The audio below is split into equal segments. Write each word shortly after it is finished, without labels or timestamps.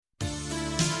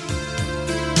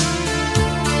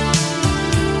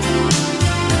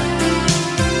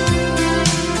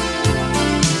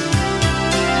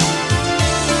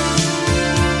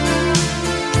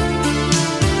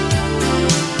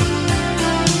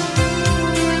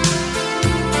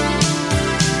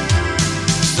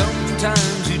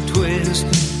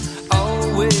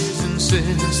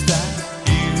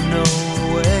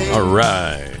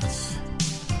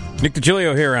Nick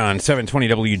Digilio here on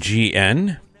 720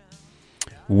 WGN.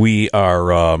 We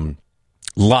are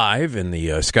live in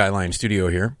the Skyline studio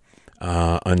here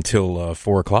until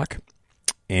 4 o'clock.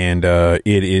 And it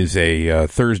is a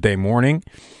Thursday morning.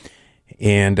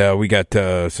 And we got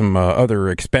some other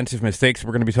expensive mistakes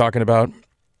we're going to be talking about.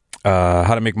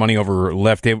 How to make money over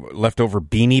leftover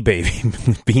Beanie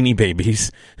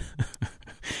Babies.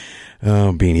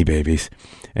 Oh, Beanie Babies.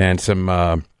 And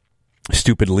some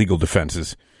stupid legal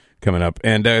defenses coming up.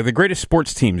 And the greatest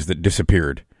sports teams that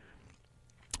disappeared.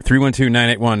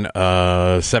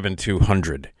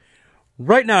 312-981-7200.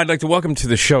 Right now, I'd like to welcome to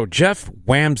the show Jeff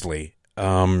Wamsley,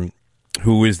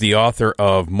 who is the author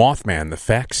of Mothman, The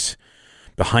Facts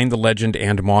Behind the Legend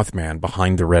and Mothman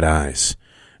Behind the Red Eyes,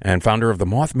 and founder of the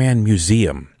Mothman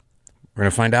Museum. We're going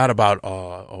to find out about,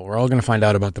 we're all going to find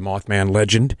out about the Mothman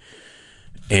legend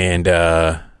and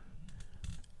all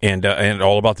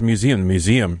about the museum. The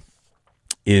museum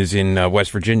is in West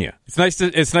Virginia. It's nice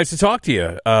to talk to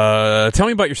you. Tell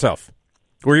me about yourself.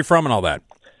 Where are you from and all that?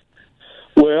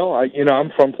 Well,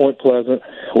 I'm from Point Pleasant,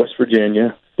 West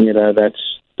Virginia. That's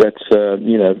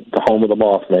the home of the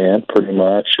Mothman, pretty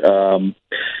much.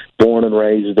 Born and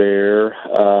raised there.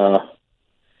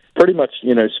 Pretty much,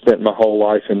 spent my whole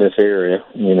life in this area,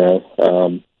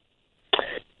 and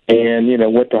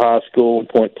went to high school in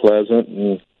Point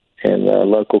Pleasant and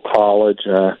local college.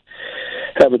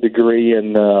 Have a degree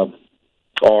in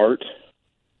art,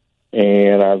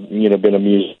 and I've been a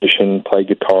musician, played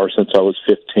guitar since I was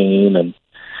 15, and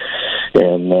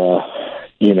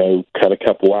cut a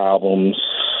couple albums,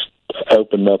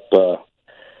 opened up a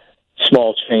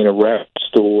small chain of record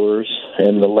stores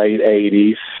in the late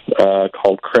 80s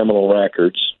called Criminal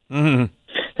Records. Mm-hmm.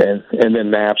 And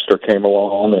then Napster came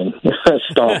along and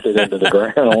stomped it into the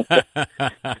ground.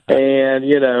 And,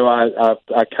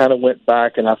 I kind of went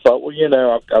back and I thought, well,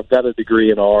 I've got a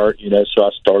degree in art, so I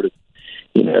started,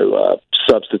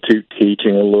 substitute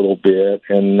teaching a little bit.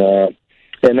 And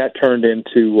that turned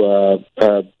into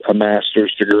a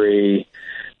master's degree.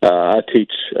 I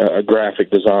teach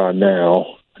graphic design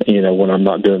now, when I'm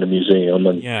not doing a museum,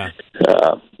 and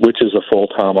which is a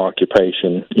full-time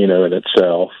occupation, in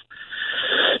itself.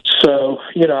 So,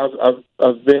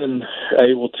 I've been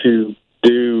able to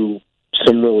do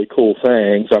some really cool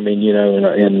things. I mean,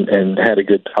 and had a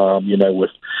good time, with,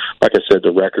 like I said,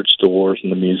 the record stores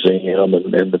and the museum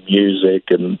and the music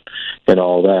and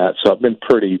all that. So I've been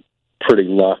pretty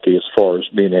lucky as far as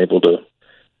being able to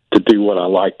do what I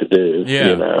like to do.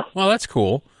 Yeah. Well, that's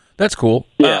cool. That's cool.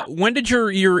 Yeah. When did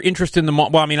your interest in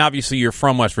well, I mean, obviously you're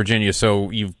from West Virginia,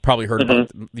 so you've probably heard about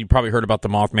the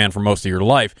Mothman for most of your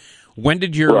life. When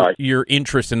did your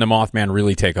interest in the Mothman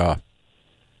really take off?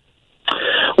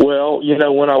 Well,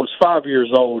 when I was 5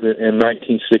 years old in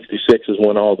 1966 is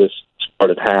when all this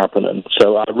started happening.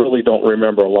 So I really don't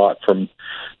remember a lot from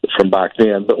back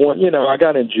then. But when I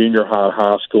got in junior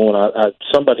high school, and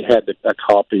somebody had a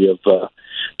copy of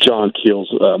John Keel's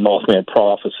Mothman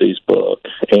Prophecies book,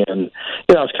 and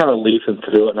I was kind of leafing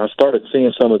through it, and I started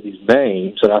seeing some of these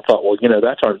names, and I thought, well,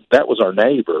 that was our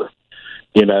neighbor,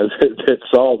 that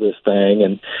saw this thing,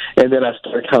 and then I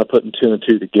started kind of putting two and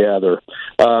two together,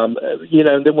 and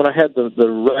then when I had the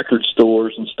record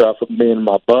stores and stuff, me and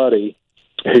my buddy,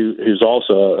 who's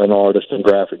also an artist and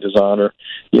graphic designer,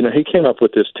 he came up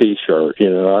with this T-shirt,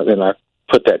 and I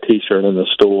put that T-shirt in the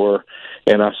store,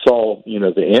 and I saw,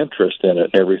 the interest in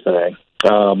it and everything.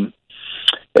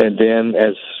 And then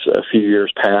as a few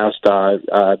years passed, I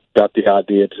got the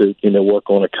idea to, work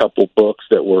on a couple books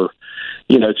that were,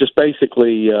 just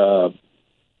basically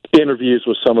interviews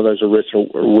with some of those original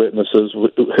witnesses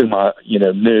whom I,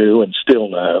 knew and still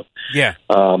know. Yeah.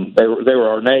 They were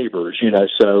our neighbors,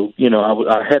 so,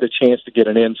 I had a chance to get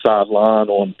an inside line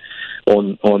on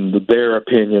their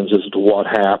opinions as to what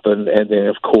happened. And then,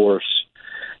 of course,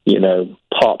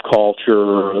 pop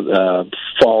culture,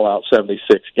 Fallout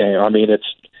 76 game. I mean,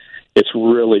 it's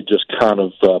really just kind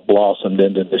of blossomed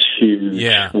into this huge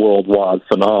worldwide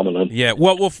phenomenon. Yeah.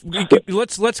 Well,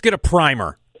 let's get a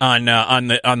primer on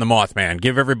the Mothman.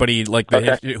 Give everybody who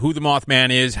the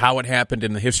Mothman is, how it happened,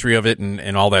 and the history of it,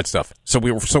 and all that stuff. So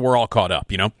we're all caught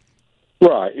up,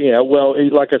 Right. Yeah. Well,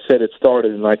 like I said, it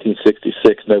started in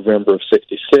 1966, November of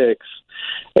 '66.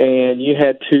 And you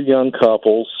had two young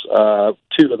couples.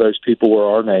 Two of those people were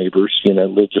our neighbors,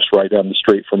 lived just right down the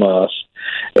street from us.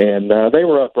 And they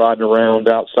were up riding around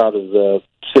outside of the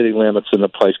city limits in a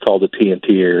place called the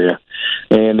TNT area.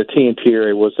 And the TNT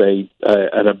area was an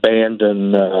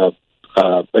abandoned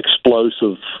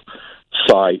explosive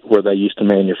site where they used to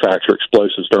manufacture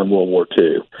explosives during World War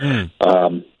II.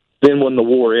 then when the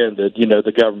war ended,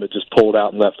 the government just pulled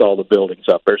out and left all the buildings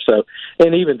up there. So,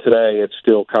 and even today, it's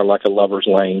still kind of like a lover's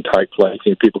lane type place.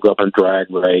 People go up and drag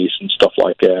race and stuff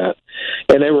like that.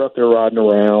 And they were up there riding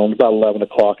around about 11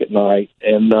 o'clock at night,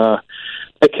 and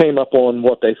they came up on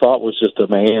what they thought was just a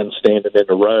man standing in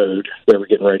the road. They were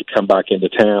getting ready to come back into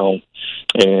town,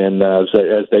 and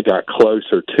as they got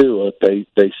closer to it,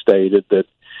 they stated that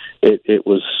it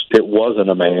wasn't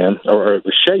a man, or it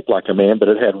was shaped like a man, but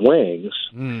it had wings,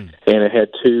 and it had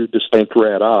two distinct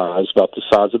red eyes about the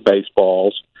size of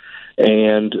baseballs.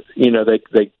 And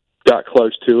they got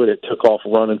close to it. It took off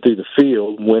running through the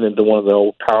field, went into one of the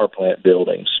old power plant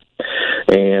buildings,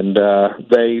 and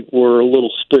they were a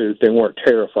little spooked. They weren't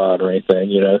terrified or anything.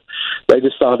 They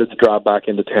decided to drive back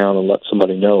into town and let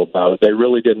somebody know about it. They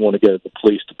really didn't want to go to the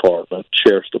police department,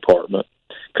 sheriff's department,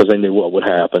 because they knew what would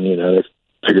happen. They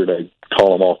figured they'd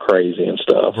call them all crazy and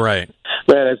stuff. Right.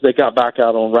 But as they got back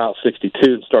out on Route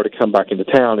 62 and started coming back into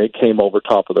town, it came over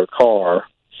top of their car,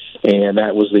 and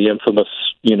that was the infamous,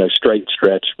 straight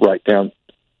stretch right down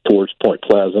towards Point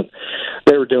Pleasant.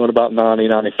 They were doing about 90,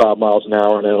 95 miles an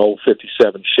hour in an old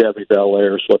 57 Chevy Bel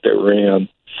Air is what they were in.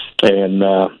 And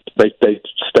they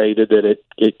stated that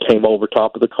it came over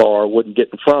top of the car, wouldn't get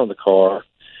in front of the car,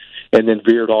 and then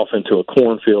veered off into a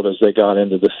cornfield as they got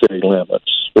into the city limits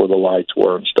where the lights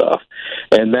were and stuff.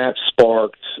 And that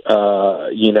sparked, a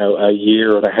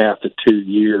year and a half to 2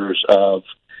 years of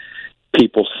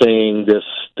people seeing this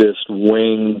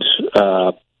winged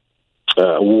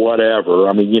whatever.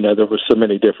 I mean, there were so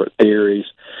many different theories.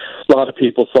 A lot of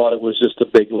people thought it was just a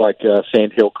big,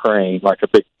 sandhill crane, like a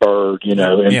big bird,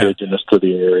 indigenous to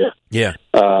the area. Yeah.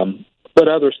 But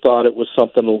others thought it was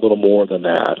something a little more than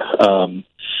that.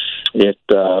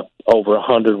 Over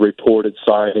 100 reported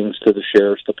sightings to the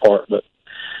sheriff's department.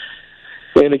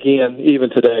 And again, even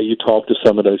today, you talk to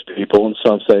some of those people, and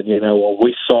some said,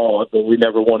 we saw it, but we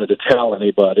never wanted to tell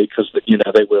anybody because,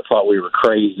 they would have thought we were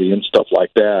crazy and stuff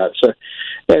like that. So,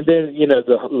 and then,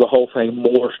 the whole thing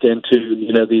morphed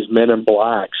into, these men in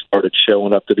black started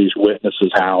showing up to these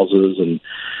witnesses' houses and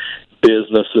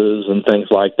businesses and things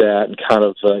like that, and kind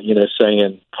of,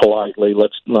 saying politely,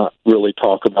 let's not really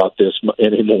talk about this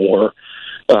anymore.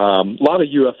 A lot of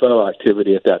UFO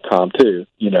activity at that time, too,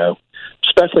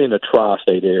 especially in the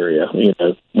tri-state area,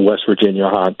 West Virginia,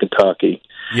 Ohio, and Kentucky.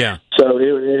 Yeah. So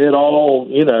it all,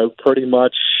 pretty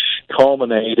much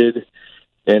culminated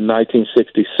in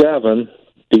 1967,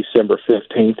 December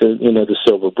 15th, the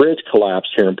Silver Bridge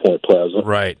collapsed here in Point Pleasant.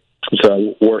 Right. It's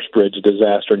the worst bridge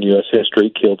disaster in U.S.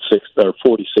 history, killed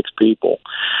 46 people.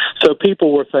 So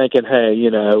people were thinking, hey,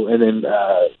 and then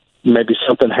maybe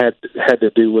something had to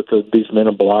do with these men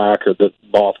in black or the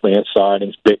Mothman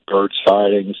sightings, Big Bird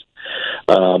sightings.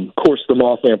 Of course, the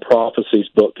Mothman Prophecies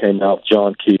book came out,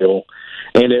 John Keel,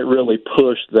 and it really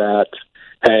pushed that,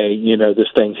 hey, this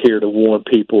thing's here to warn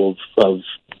people of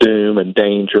doom and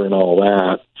danger and all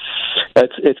that.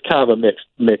 It's kind of a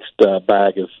mixed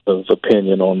bag of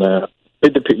opinion on that.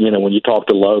 It depends, when you talk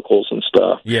to locals and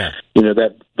stuff. Yeah.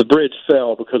 That the bridge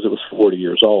fell because it was 40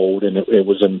 years old and it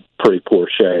was in pretty poor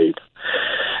shape.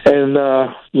 And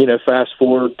fast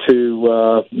forward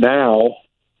to now,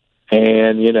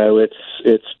 and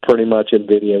it's pretty much in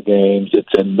video games,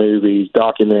 it's in movies,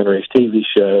 documentaries, TV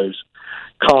shows,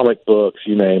 comic books,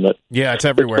 you name it. Yeah, it's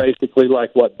everywhere. It's basically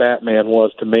like what Batman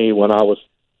was to me when I was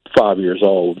 5 years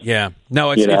old. Yeah,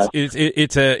 no, it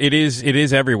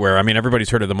is everywhere. I mean, everybody's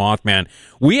heard of the Mothman.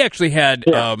 We actually had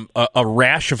a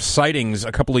rash of sightings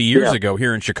a couple of years ago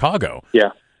here in Chicago.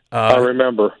 Yeah, I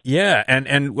remember. Yeah,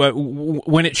 and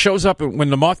when it shows up, when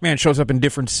the Mothman shows up in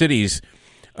different cities,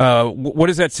 what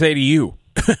does that say to you?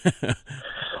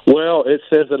 Well, it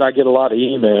says that I get a lot of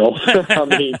emails. I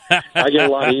mean, I get a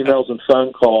lot of emails and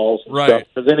phone calls and stuff,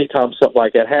 because anytime something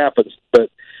like that happens, but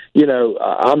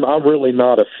I'm really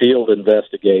not a field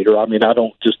investigator. I mean, I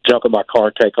don't just jump in my car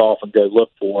and take off and go look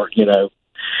for it,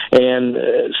 And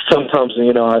sometimes,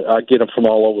 I get them from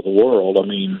all over the world. I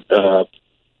mean,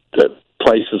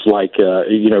 places like,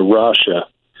 Russia,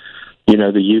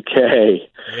 the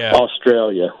UK,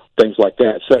 Australia, things like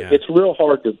that. So it's real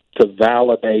hard to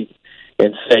validate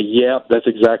and say, yep, that's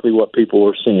exactly what people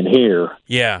are seeing here.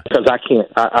 Yeah. Because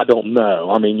I don't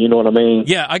know. I mean, you know what I mean?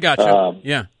 Yeah, I got you.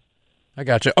 Yeah. I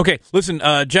got you. Okay, listen,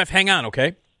 Jeff, hang on,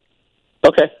 okay?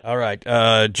 Okay. All right.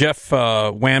 Jeff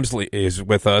Wamsley is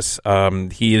with us.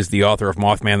 He is the author of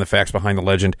Mothman, The Facts Behind the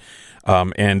Legend,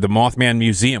 and the Mothman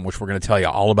Museum, which we're going to tell you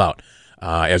all about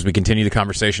as we continue the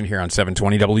conversation here on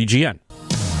 720 WGN.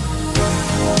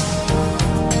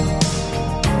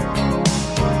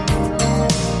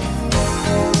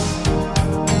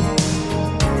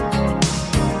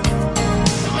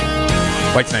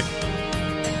 Whitesnake.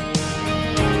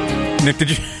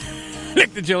 Nick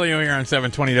Digilio here on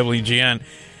 720 WGN.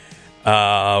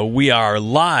 We are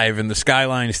live in the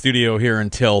Skyline studio here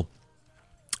until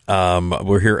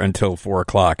we're here until 4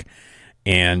 o'clock,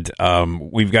 and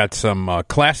we've got some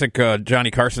classic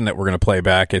Johnny Carson that we're going to play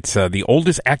back. It's the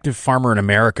oldest active farmer in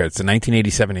America. It's a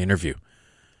 1987 interview.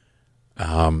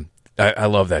 I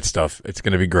love that stuff. It's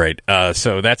going to be great.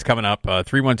 So that's coming up.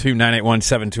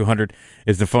 312-981-7200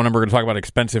 is the phone number. We're going to talk about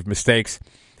expensive mistakes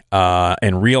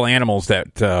and real animals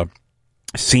that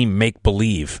seem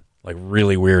make-believe, like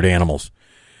really weird animals.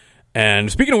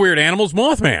 And speaking of weird animals,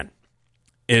 Mothman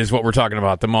is what we're talking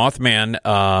about. The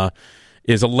Mothman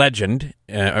is a legend,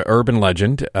 urban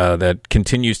legend, that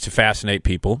continues to fascinate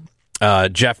people.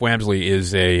 Jeff Wamsley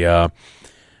is the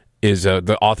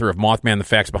author of Mothman, The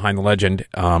Facts Behind the Legend,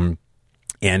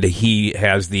 and he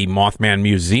has the Mothman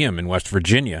Museum in West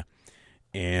Virginia.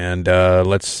 And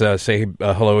let's say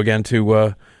hello again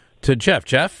to Jeff.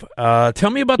 Jeff, tell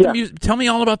me about tell me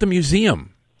all about the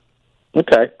museum.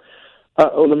 Okay.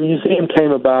 Well, the museum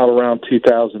came about around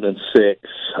 2006.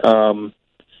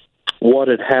 What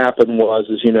had happened was,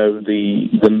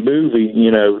 the movie,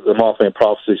 the Mothman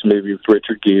Prophecies movie with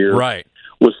Richard Gere, right,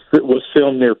 was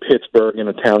filmed near Pittsburgh in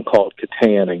a town called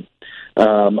Katanning.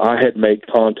 I had made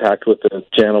contact with a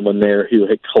gentleman there who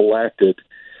had collected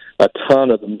a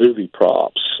ton of the movie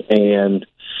props, and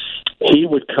he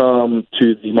would come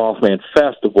to the Mothman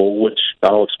Festival, which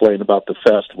I'll explain about the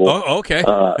festival. Oh, okay.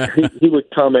 He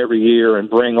would come every year and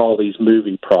bring all these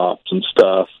movie props and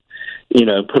stuff,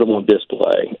 put them on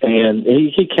display. And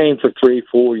he came for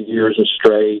 3-4 years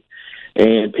straight,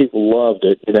 and people loved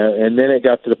it, And then it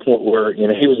got to the point where,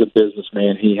 he was a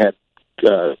businessman. He had,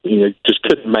 just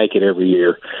couldn't make it every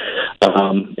year.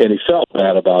 And he felt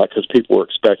bad about it because people were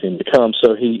expecting him to come.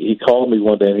 So he called me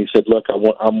one day and he said, "Look, I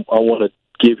want to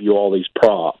give you all these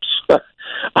props.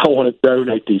 I want to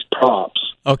donate these props."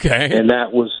 Okay. And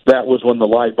that was when the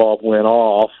light bulb went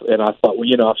off, and I thought,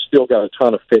 I've still got a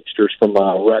ton of fixtures from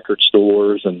my record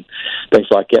stores and things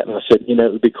like that. And I said,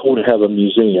 it would be cool to have a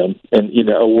museum, and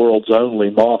a world's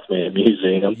only Mothman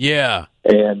museum. Yeah.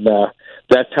 And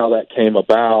that's how that came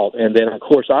about. And then, of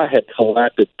course, I had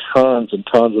collected tons and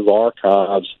tons of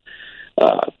archives,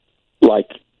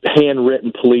 like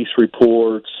handwritten police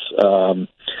reports,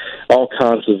 all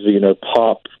kinds of,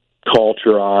 pop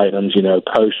culture items,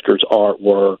 posters,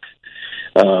 artwork,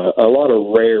 a lot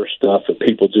of rare stuff that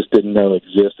people just didn't know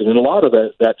existed. And a lot of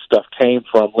that stuff came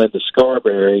from Linda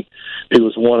Scarberry, who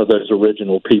was one of those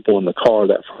original people in the car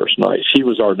that first night. She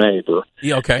was our neighbor.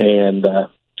 Yeah, okay. And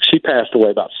she passed away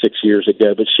about 6 years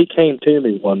ago, but she came to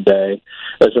me one day.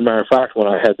 As a matter of fact, when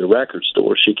I had the record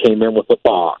store, she came in with a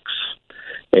box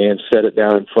and set it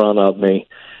down in front of me.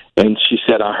 And she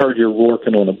said, "I heard you're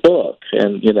working on a book."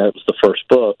 And, it was the first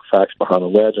book, Facts Behind the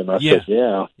Legend. I said,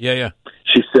 yeah. Yeah.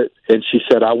 She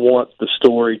said, "I want the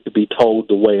story to be told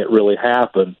the way it really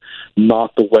happened,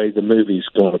 not the way the movie's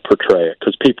going to portray it."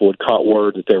 Because people had caught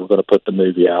word that they were going to put the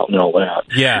movie out and all that.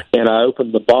 Yeah. And I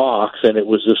opened the box, and it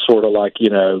was just sort of like,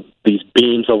 these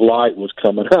beams of light was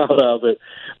coming out of it,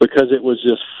 because it was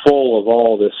just full of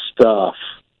all this stuff,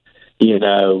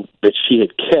 that she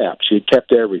had kept. She had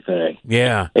kept everything.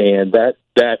 Yeah. And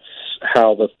that's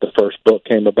how the first book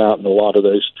came about, and a lot of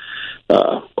those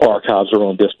archives are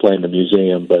on display in the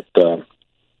museum. But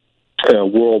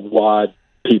worldwide,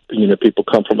 people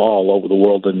come from all over the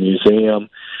world in the museum.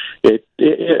 It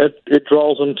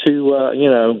draws them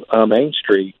to Main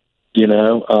Street.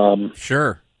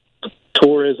 Sure.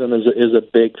 Tourism is a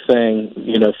big thing,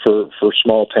 for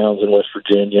small towns in West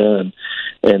Virginia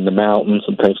and the mountains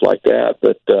and things like that.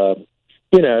 But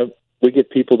we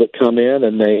get people that come in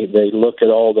and they look at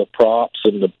all the props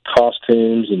and the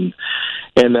costumes and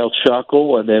they'll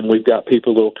chuckle. And then we've got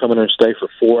people that will come in and stay for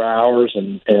 4 hours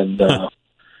and I'm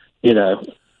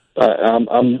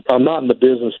not in the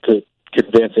business to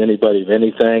convince anybody of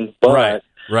anything, but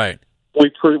right. We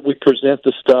present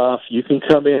the stuff. You can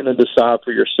come in and decide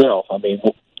for yourself. I mean,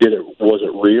 was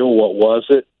it real? What was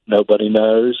it? Nobody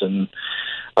knows, and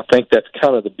I think that's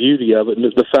kind of the beauty of it, and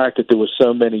the fact that there was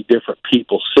so many different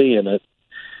people seeing it,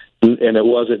 and it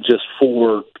wasn't just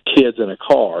 4 kids in a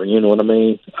car. You know what I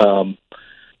mean?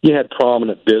 You had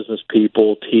prominent business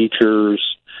people, teachers,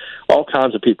 all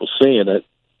kinds of people seeing it,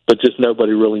 but just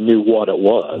nobody really knew what it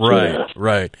was. Right,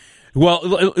 right. Well,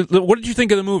 what did you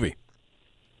think of the movie?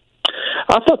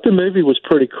 I thought the movie was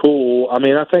pretty cool. I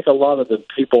mean, I think a lot of the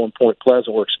people in Point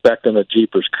Pleasant were expecting a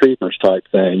Jeepers Creepers type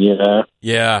thing,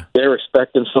 Yeah. They were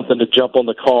expecting something to jump on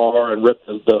the car and rip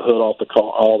the hood off the car,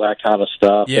 all that kind of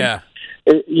stuff. Yeah.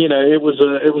 it was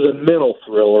a mental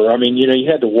thriller. I mean,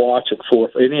 you had to watch it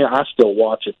and I still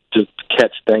watch it to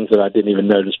catch things that I didn't even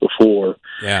notice before.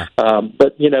 Yeah.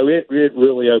 But it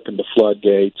really opened the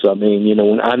floodgates. I mean,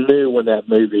 when that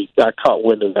movie, I caught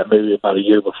wind of that movie about a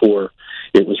year before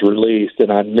it was released,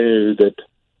 and I knew that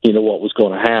what was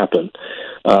going to happen.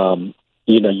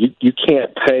 You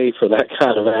can't pay for that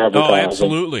kind of advertising. Oh,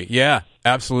 absolutely. Yeah,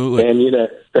 absolutely. And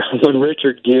when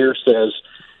Richard Gere says,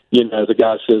 the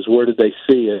guy says, "Where did they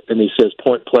see it?" And he says,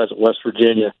 "Point Pleasant, West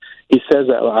Virginia." He says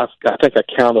that I think I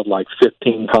counted like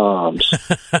 15 times,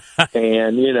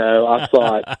 and I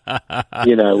thought,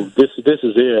 this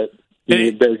is it.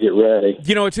 You better get ready.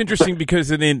 It's interesting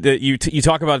because you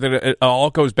talk about that. It all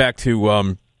goes back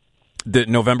to the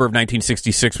November of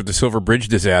 1966 with the Silver Bridge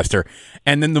disaster,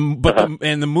 and then the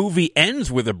movie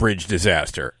ends with a bridge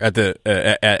disaster at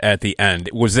the end.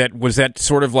 Was that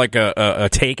sort of like a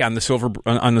take on the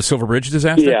Silver Bridge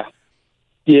disaster? Yeah.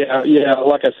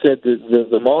 Like I said,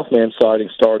 the Mothman sighting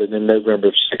started in November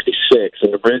of '66,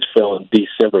 and the bridge fell in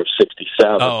December of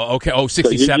 '67. Oh, okay. Oh,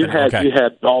 '67. So you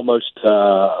had almost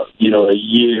a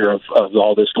year of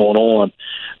all this going on.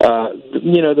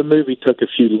 The movie took a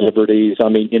few liberties. I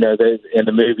mean, in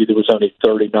the movie there was only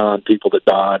 39 people that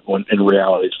died, when in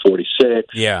reality it's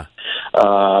 46. Yeah.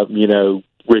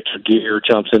 Richard Gere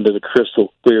jumps into the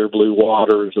crystal clear blue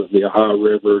waters of the Ohio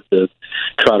River to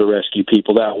try to rescue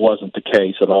people. That wasn't the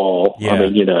case at all. Yeah. I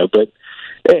mean,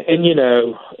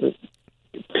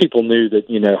 people knew that,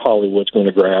 Hollywood's going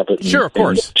to grab it sure, of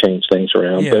course, and change things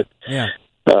around. Yeah.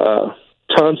 But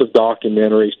tons of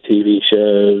documentaries, TV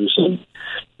shows, and,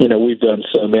 we've done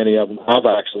so many of them. I've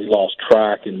actually lost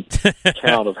track and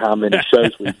count of how many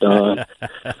shows we've done.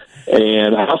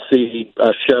 And I'll see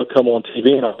a show come on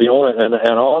TV, and I'll be on it, and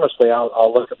honestly,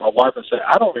 I'll look at my wife and say,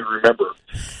 I don't even remember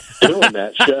doing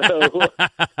that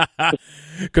show.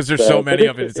 Because there's so many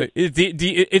of it.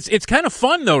 It's kind of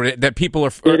fun, though, that people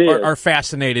are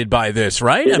fascinated by this,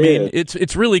 right?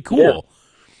 It's really cool. Yeah.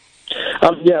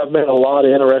 I've met a lot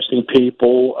of interesting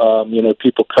people.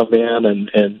 People come in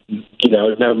and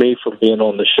know me from being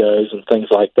on the shows and things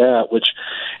like that, which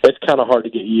it's kind of hard to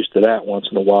get used to that once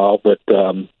in a while. But,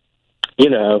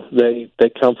 they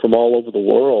come from all over the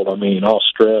world. I mean,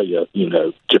 Australia,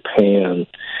 Japan,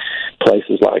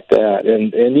 places like that.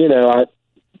 And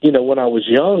when I was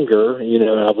younger,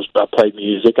 I played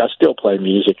music. I still play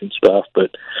music and stuff,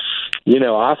 but,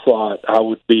 I thought I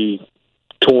would be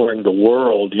touring the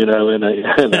world, I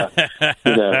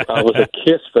was a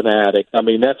Kiss fanatic. I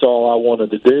mean, that's all I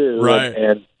wanted to do. Right.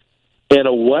 And in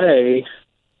a way,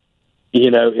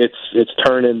 it's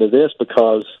turned into this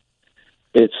because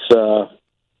it's,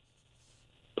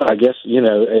 I guess, you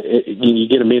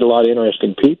get to meet a lot of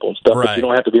interesting people and stuff, right. But you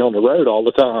don't have to be on the road all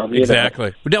the time.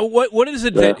 Exactly. Now, what is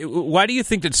it why do you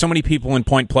think that so many people in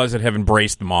Point Pleasant have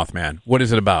embraced the Mothman? What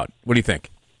is it about? What do you think?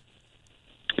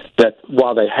 That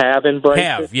while they have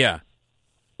embraced it? Yeah.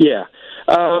 Yeah.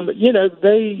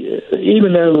 They,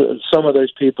 even though some of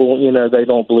those people, they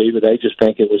don't believe it, they just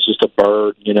think it was just a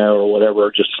bird, or whatever,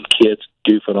 or just some kids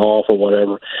goofing off or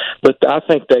whatever. But I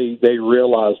think they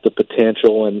realize the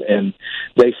potential and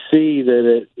they see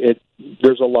that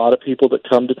there's a lot of people that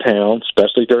come to town,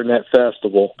 especially during that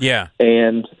festival. Yeah.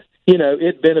 And,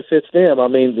 it benefits them. I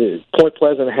mean, Point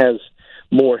Pleasant has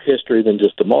more history than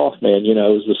just the Mothman. It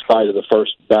was the site of the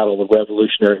first battle of the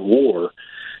Revolutionary War,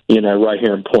 right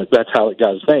here in Point. That's how it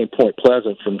got its name, Point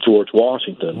Pleasant, from George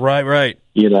Washington. Right.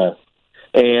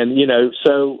 And,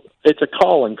 so it's a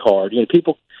calling card.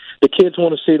 The kids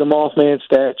want to see the Mothman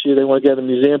statue. They want to go to the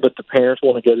museum, but the parents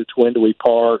want to go to Twindowee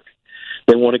Park.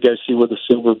 They want to go see where the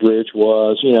Silver Bridge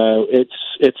was. It's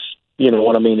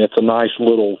what I mean? It's a nice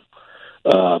little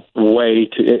way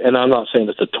to, and I'm not saying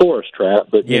it's a tourist trap,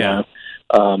 but,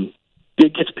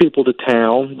 it gets people to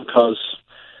town because,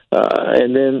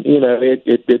 and then,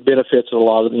 it benefits a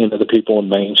lot of, the people on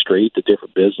Main Street, the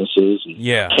different businesses and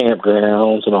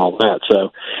campgrounds and all that.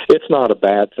 So it's not a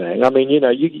bad thing. I mean,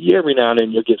 you every now and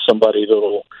then you'll get somebody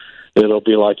that'll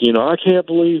be like, I can't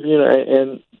believe,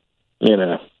 and,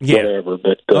 whatever.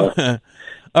 But,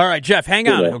 all right, Jeff, hang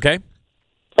on. Okay.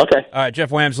 Okay. All right, Jeff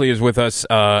Wamsley is with us,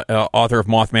 author of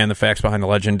Mothman, The Facts Behind the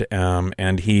Legend,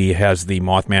 and he has the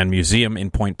Mothman Museum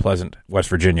in Point Pleasant, West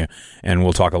Virginia, and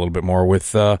we'll talk a little bit more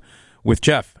with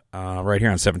Jeff right here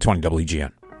on 720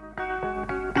 WGN.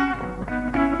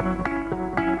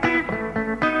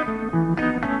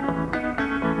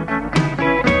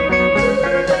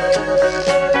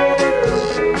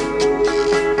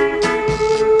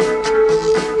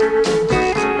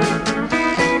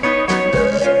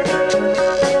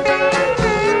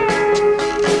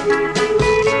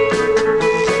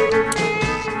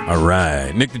 All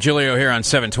right. Nick Digilio here on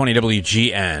 720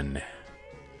 WGN.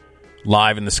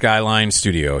 Live in the Skyline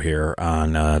studio here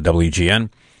on WGN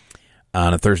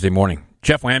on a Thursday morning.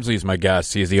 Jeff Wamsley is my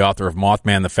guest. He is the author of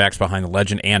Mothman, The Facts Behind the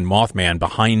Legend, and Mothman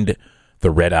Behind the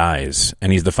Red Eyes.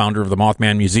 And he's the founder of the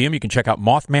Mothman Museum. You can check out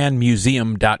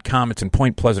mothmanmuseum.com. It's in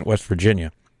Point Pleasant, West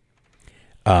Virginia.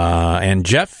 And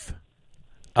Jeff,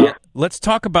 let's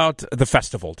talk about the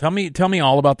festival. Tell me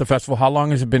all about the festival. How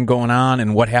long has it been going on,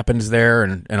 and what happens there,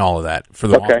 and all of that for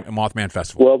the Mothman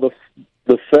Festival? Well,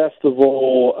 the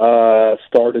festival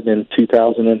started in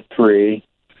 2003.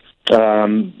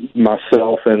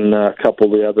 Myself and a couple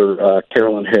of the other,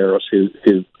 Carolyn Harris, who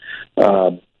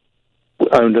owned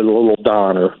a little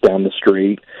diner down the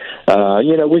street.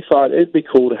 We thought it'd be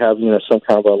cool to have, some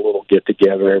kind of a little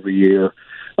get-together every year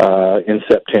in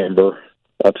September.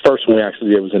 The first one we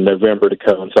actually did was in November to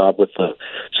coincide with the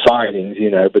sightings,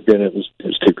 but then it was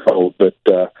too cold. But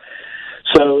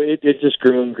so it just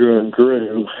grew and grew and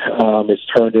grew. It's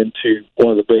turned into one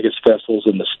of the biggest festivals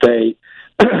in the state.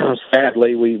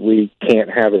 Sadly, we can't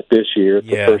have it this year. It's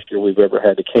the first year we've ever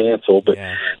had to cancel, but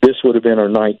this would have been our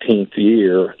 19th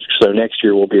year, so next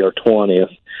year will be our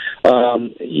 20th.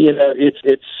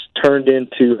 It's turned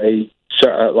into a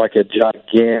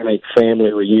gigantic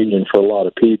family reunion for a lot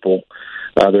of people.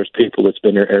 There's people that's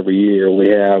been here every year. We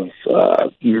have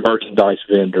merchandise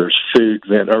vendors, food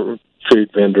vendors,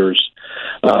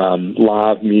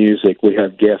 live music. We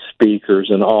have guest speakers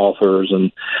and authors,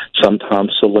 and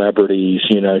sometimes celebrities,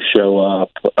 show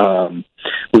up.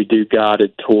 We do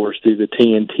guided tours through the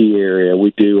TNT area.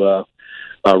 We do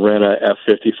rent a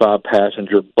F-55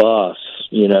 passenger bus,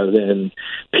 then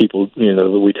people,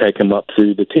 we take them up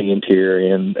through the TNT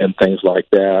area and things like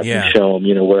that and show them,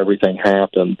 where everything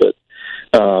happened. But,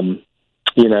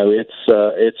 it's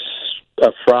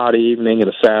a Friday evening and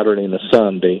a Saturday and a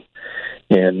Sunday.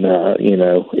 And,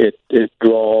 it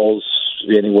draws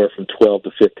anywhere from 12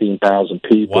 to 15,000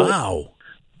 people. Wow.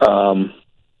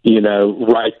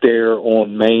 Right there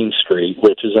on Main Street,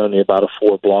 which is only about a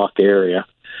 4-block area.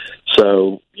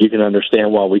 So you can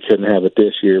understand why we couldn't have it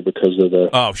this year because of the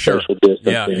social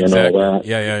distancing and all that.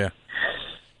 Yeah.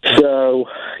 So,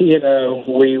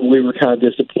 we were kind of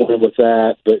disappointed with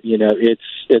that, but,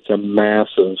 it's a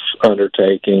massive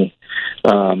undertaking.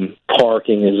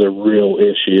 Parking is a real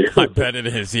issue. I bet it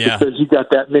is, yeah. Because you got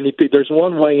that many people. There's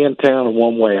one way in town and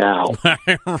one way out.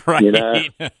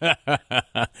 Right.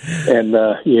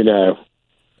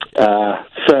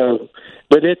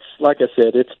 But it's, like I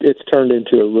said, it's turned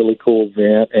into a really cool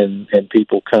event, and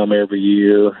people come every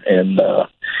year. And,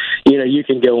 you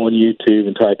can go on YouTube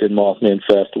and type in Mothman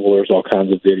Festival. There's all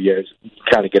kinds of videos.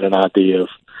 Kind of get an idea of,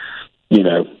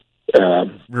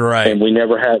 right. And we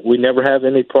never have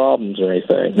any problems or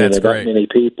anything. That's great. That many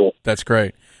people. That's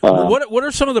great. What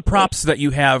are some of the props that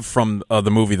you have from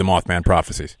the movie The Mothman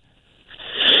Prophecies?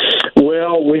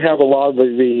 Well, we have a lot of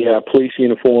the police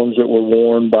uniforms that were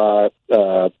worn by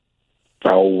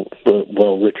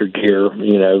Richard Gere,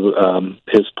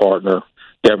 his partner,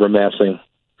 Deborah Messing.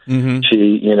 Mm-hmm.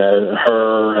 She,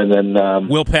 her, and then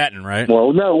Will Patton, right?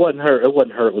 Well, no, it wasn't her. It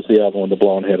was the other one, the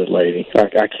blonde-headed lady.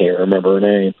 I can't remember her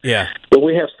name. Yeah, but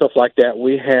we have stuff like that.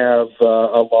 We have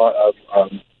a lot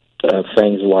of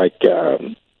things like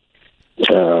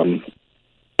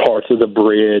parts of the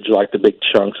bridge, like the big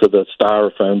chunks of the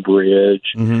styrofoam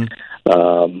bridge.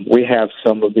 Mm-hmm. We have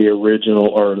some of the original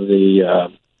or the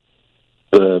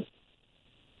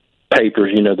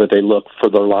papers, that they look for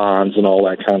their lines and all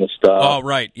that kind of stuff. Oh,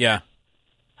 right, yeah.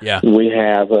 We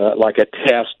have like a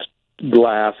test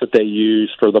glass that they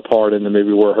use for the part in the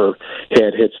movie where her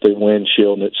head hits the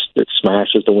windshield and it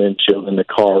smashes the windshield in the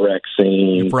car wreck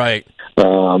scene. Right.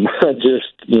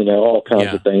 Just, all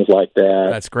kinds of things like that.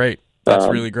 That's great. That's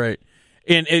really great.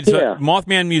 And it's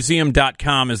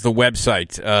mothmanmuseum.com is the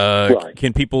website. Right.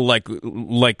 Can people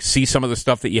like see some of the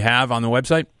stuff that you have on the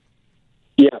website?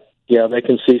 Yeah, they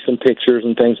can see some pictures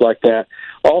and things like that.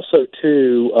 Also,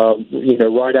 too,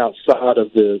 right outside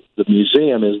of the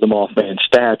museum is the Mothman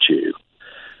statue,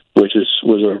 which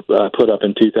was put up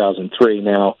in 2003.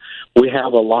 Now, we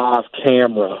have a live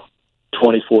camera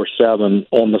 24/7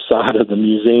 on the side of the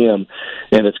museum,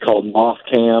 and it's called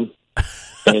MothCam.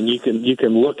 And you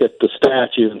can look at the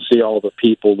statue and see all the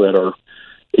people that are.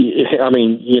 I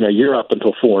mean, you're up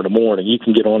until 4 a.m. You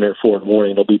can get on there at 4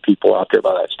 a.m. There'll be people out there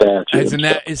by that statue.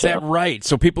 Is that right?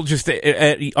 So people just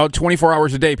 24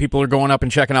 hours a day, people are going up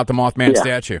and checking out the Mothman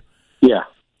statue. Yeah.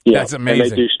 That's amazing.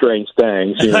 And they do strange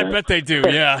things. I bet they do.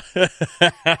 Yeah.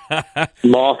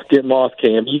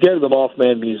 Mothcam. You go to the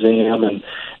Mothman Museum,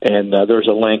 and there's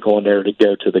a link on there to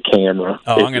go to the camera.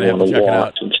 Oh, I'm going to have to check it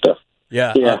out and stuff.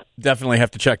 Yeah, definitely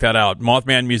have to check that out.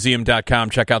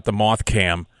 MothmanMuseum.com. Check out the Moth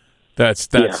Cam. That's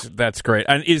great.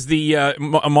 And is the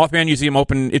Mothman Museum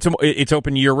open? It's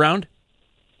open year round.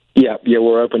 Yeah,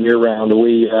 we're open year round.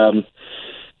 We, we're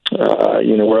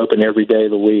open every day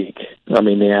of the week. I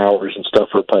mean, the hours and stuff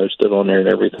are posted on there and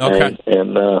everything. Okay.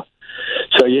 And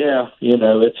so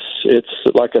it's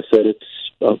like I said, it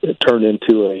turned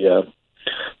into a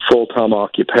full-time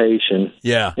occupation.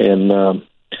 Yeah. And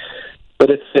but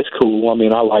it's cool. I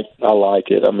mean, I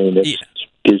like it. I mean, it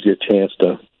gives you a chance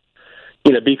to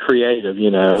be creative.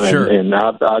 Sure. And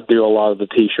I do a lot of the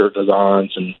T-shirt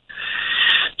designs and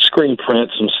screen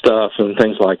prints and stuff and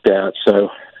things like that. So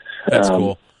that's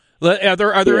cool. Are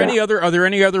there any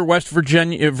other West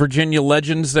Virginia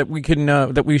legends that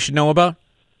we should know about?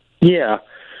 Yeah.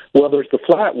 Well, there's the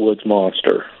Flatwoods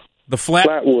Monster. The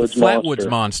Flatwoods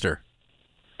Monster.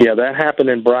 Yeah, that happened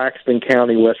in Braxton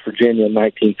County, West Virginia in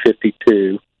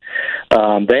 1952.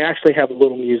 They actually have a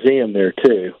little museum there,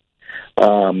 too.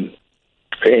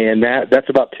 And that's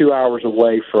about 2 hours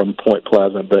away from Point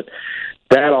Pleasant. But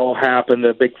that all happened.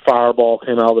 A big fireball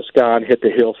came out of the sky and hit the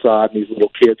hillside, and these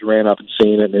little kids ran up and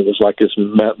seen it, and it was like this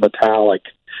metallic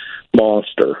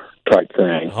monster type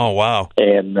thing. Oh, wow.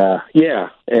 And,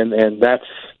 and that's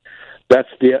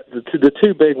the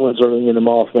two big ones are the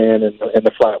Mothman and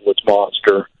the Flatwoods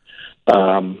Monster.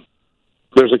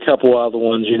 There's a couple other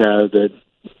ones,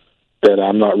 that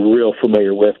I'm not real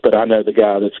familiar with, but I know the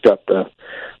guy that's got the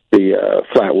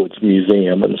Flatwoods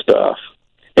Museum and stuff.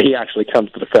 He actually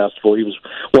comes to the festival. He was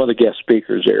one of the guest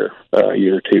speakers there a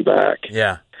year or two back.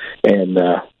 Yeah. And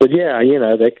but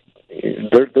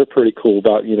they're pretty cool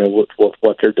about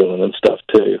what they're doing and stuff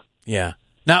too. Yeah.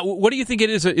 Now, what do you think it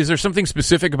is? Is there something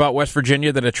specific about West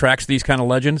Virginia that attracts these kind of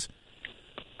legends?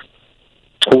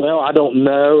 Well, I don't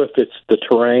know if it's the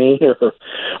terrain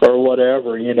or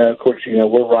whatever. Of course,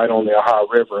 we're right on the Ohio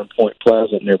River in Point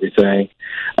Pleasant and everything.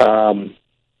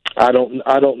 I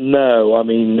don't know. I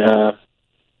mean,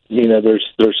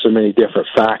 there's so many different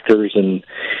factors and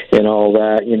all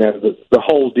that. The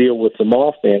whole deal with the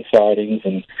Mothman sightings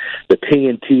and the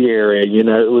TNT area.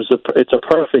 It's a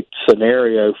perfect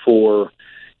scenario for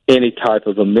any type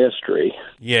of a mystery.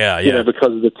 Yeah.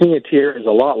 Because the TNT area is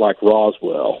a lot like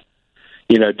Roswell.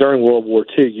 During World War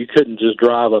II, you couldn't just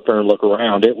drive up there and look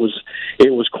around. It was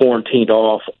quarantined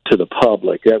off to the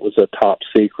public. That was a top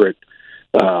secret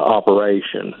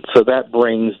operation. So that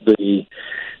brings the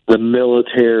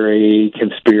military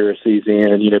conspiracies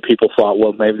in. People thought,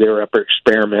 well, maybe they were up there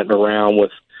experimenting around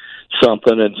with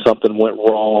something and something went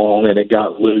wrong and it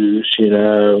got loose,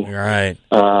 Right.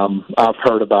 I've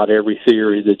heard about every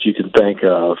theory that you can think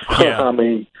of. Yeah. I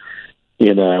mean,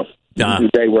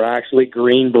 they were actually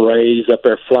Green Berets up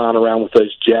there flying around with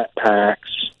those jet packs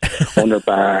on their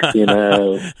back,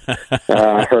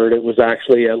 I heard it was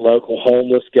actually a local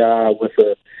homeless guy with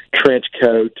a trench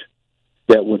coat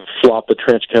that would flop the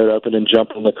trench coat open and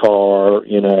jump in the car,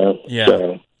 Yeah.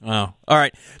 So, wow. All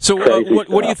right. So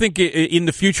what do you think in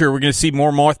the future? We're going to see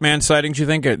more Mothman sightings, you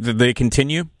think? Did they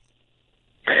continue?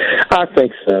 I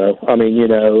think so. I mean,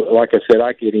 like I said,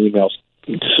 I get emails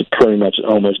pretty much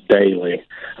almost daily.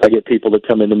 I get people that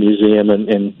come in the museum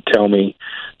and tell me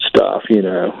stuff,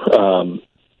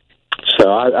 So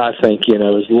I think,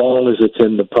 as long as it's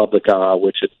in the public eye,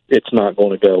 which it's not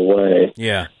going to go away.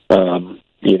 Yeah.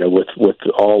 With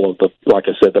all of the, like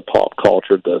I said, the pop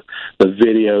culture, the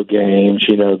video games,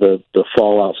 the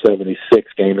Fallout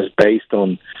 76 game is based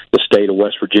on the state of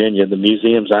West Virginia. The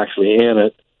museum's actually in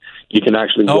it. You can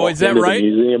actually walk into the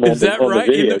museum is that right?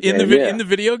 In the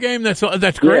video game?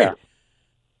 That's great.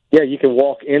 Yeah, you can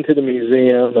walk into the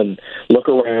museum and look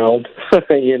around,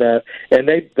 and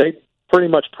they pretty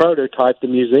much prototyped the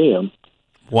museum.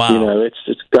 Wow.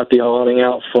 It's got the awning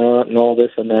out front and all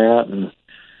this and that, and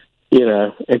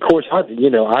of course, I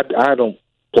don't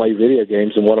play video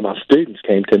games, and one of my students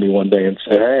came to me one day and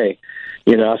said, "Hey,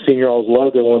 I seen your all's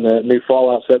logo on that new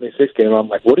Fallout 76 game." I'm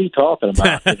like, "What are you talking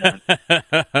about?"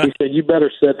 He said, "You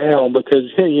better sit down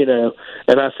because,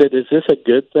 and I said, "Is this a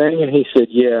good thing?" And he said,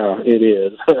 "Yeah, it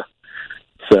is."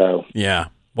 So, yeah.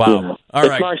 Wow. All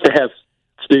right. It's nice to have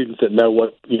students that know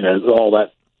what, all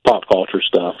that pop culture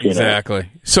stuff. Exactly.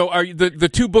 So are the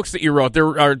two books that you wrote,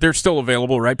 they're still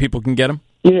available, right? People can get them?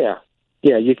 Yeah.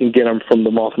 Yeah, you can get them from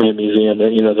the Mothman Museum.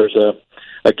 There's a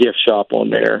gift shop on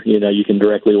there. You can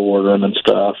directly order them and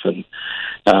stuff. And,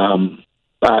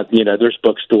 there's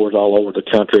bookstores all over the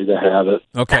country that have it.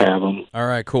 Okay. Have them. All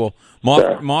right, cool.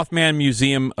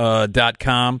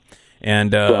 MothmanMuseum.com.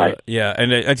 And right. Yeah,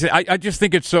 and I just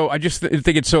think it's so. I just think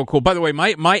it's so cool. By the way,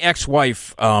 my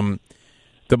ex-wife, the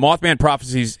Mothman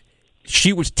Prophecies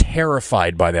she was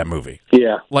terrified by that movie.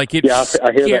 Yeah. Like I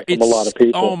hear that from a lot of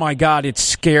people. Oh my God, it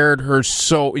scared her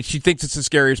so. She thinks it's the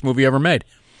scariest movie ever made.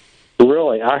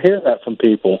 Really, I hear that from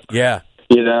people. Yeah.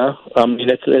 You know, I mean,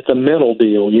 it's a mental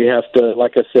deal. You have to,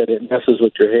 like I said, it messes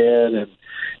with your head,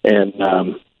 and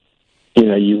you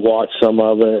know, you watch some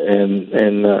of it, and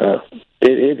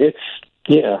it's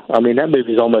yeah. I mean, that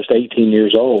movie's almost 18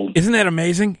 years old. Isn't that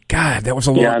amazing? God, that was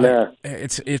a long. Yeah, I know.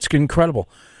 It's incredible.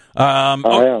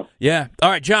 Yeah. All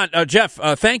right, John, Jeff,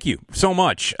 thank you so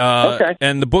much. Okay.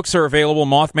 And the books are available,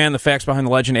 Mothman, The Facts Behind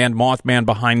the Legend, and Mothman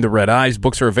Behind the Red Eyes.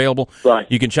 Books are available. Right.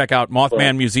 You can check out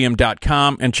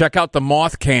mothmanmuseum.com and check out the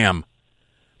Moth Cam.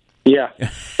 Yeah.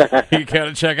 You got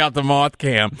to check out the Moth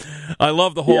Cam. I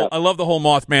love the whole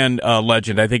Mothman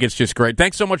legend. I think it's just great.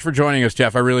 Thanks so much for joining us,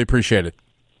 Jeff. I really appreciate it.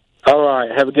 All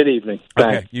right. Have a good evening.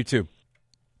 Thanks. Okay, you too.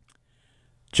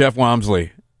 Jeff Wamsley.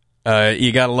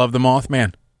 You got to love the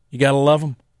Mothman. You got to love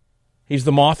him. He's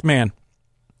the Mothman.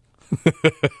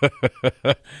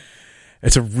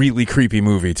 It's a really creepy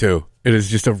movie, too. It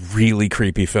is just a really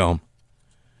creepy film.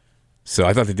 So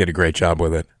I thought they did a great job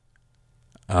with it.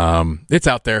 It's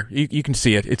out there. You can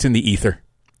see it. It's in the ether.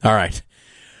 All right.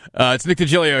 It's Nick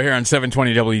Digilio here on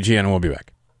 720 WGN, and we'll be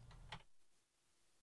back.